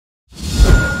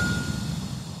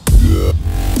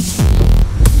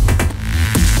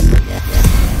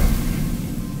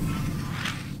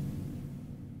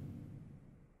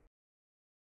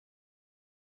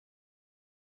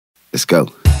Let's go.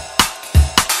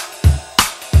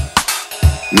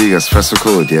 Niggas, press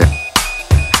record, yeah?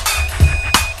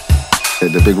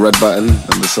 Hit the big red button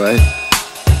on the side.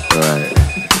 Alright.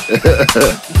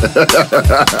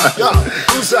 Yo,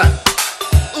 who's that?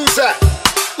 Who's that?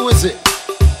 Who is it?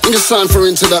 It's time for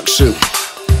introduction.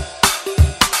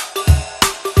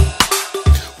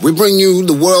 We bring you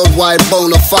the worldwide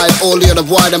bona fide. All the other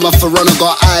boy, them off a runner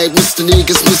got eyed. Mr.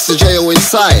 Negus, Mr. J.O.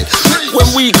 inside. When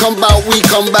we come bout,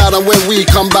 and when we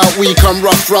come bout, we come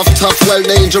rough, tough, well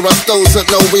dangerous. Those that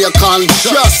know we are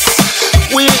conscious.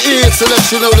 We're here to let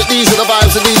you know that these are the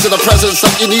vibes and these are the presents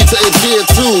that you need to adhere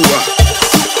to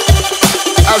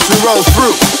as we roll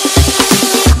through.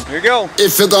 Here you go.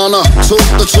 If you're gonna talk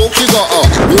the talk, you gotta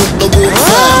walk the walk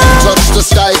fam. Touch the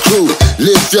sky crew,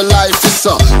 live your life. It's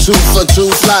a tooth for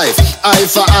tooth life, eye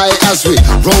for eye as we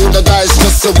roll the dice.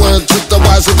 Just a word to the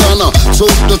wise. We're gonna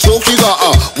talk the talk, you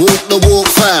gotta walk the walk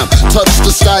fam. Touch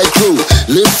the sky crew,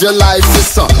 live your life.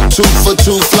 It's a tooth for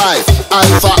tooth life,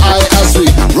 eye for eye as we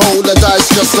roll the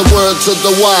dice. Just a word to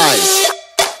the wise.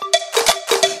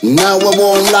 Now I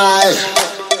won't lie.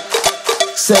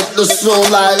 Set the soul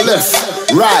like left,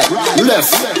 right,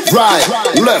 left, right,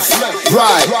 left,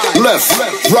 right, left,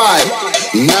 right.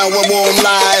 Now I won't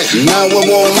lie, now I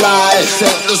won't lie.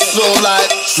 Set the soul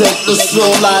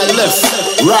like left,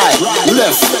 right,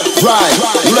 left, right,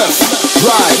 left,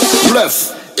 right,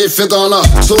 left. If you're gonna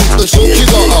talk the talk, you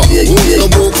gotta walk the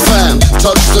walk fam.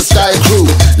 Touch the sky crew,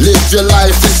 live your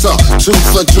life. It's a tooth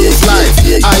for tooth life,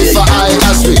 eye for eye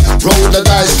as we roll the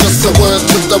dice. Just a word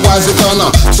to the wise. We're gonna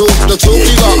talk the talk,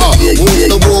 you gotta walk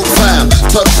the walk fam.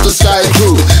 Touch the sky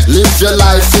crew, live your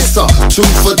life. It's a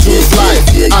tooth for tooth life,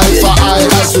 eye for eye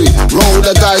as we roll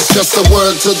the dice. Just a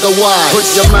word to the wise. Put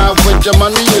your mouth with your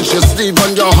money, it's your sleeve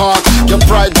on your heart. Your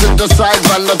pride to the side,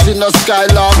 vanity in the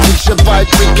skylark. It's your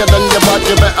bite bigger than your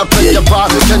body. Better play your part.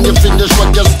 Can you finish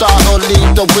what you start or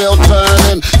leave the wheel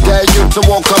turning? Dare you to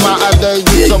walk, come out, I dare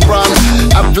you to run.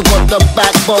 Have you got the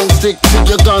backbone? Stick to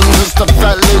your guns. It's the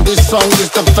fat lady song, it's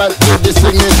the fat lady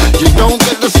singing. You don't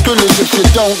get the scrimmage if you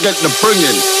don't get the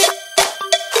bringing.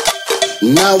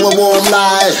 Now I won't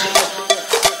lie.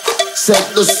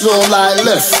 Set the soul like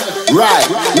left, right,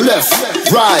 left,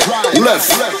 right,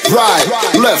 left, right,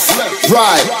 left,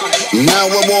 right. Now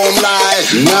I won't lie,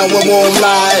 now I won't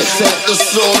lie. Set the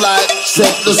soul like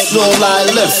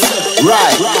left,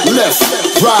 right, left,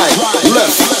 right,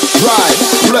 left, right,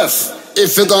 left.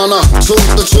 If you're gonna talk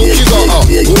the talk, you gotta walk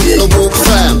the walk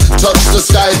fam. Touch the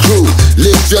sky crew,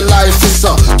 live your life. It's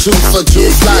a tooth for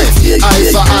tooth life, eye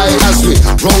for eye as we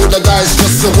roll the dice.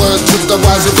 Just a word to the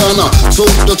wise. We're gonna talk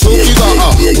the talk, you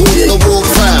gotta walk the walk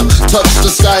fam. Touch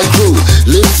the sky crew,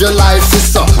 live your life.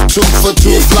 It's a tooth for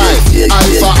tooth life,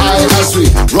 eye for eye as we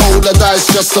roll the dice.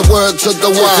 Just a word to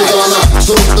the wise. If you're gonna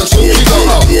talk the talk, you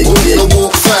gotta walk the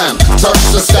walk fam. Touch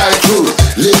the sky crew,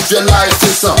 live your life.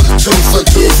 It's a tooth for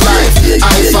tooth life,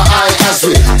 eye for eye as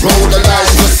we roll the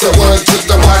dice. Just a word to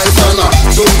the wise. Gonna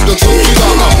talk the talk, you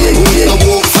gonna walk the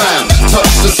walk fam.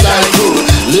 Touch the sky crew,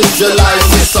 live your life.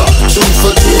 It's a tooth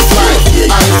for tooth life,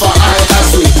 eye for eye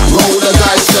as we roll the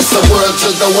dice. Just a word to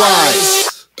the wise.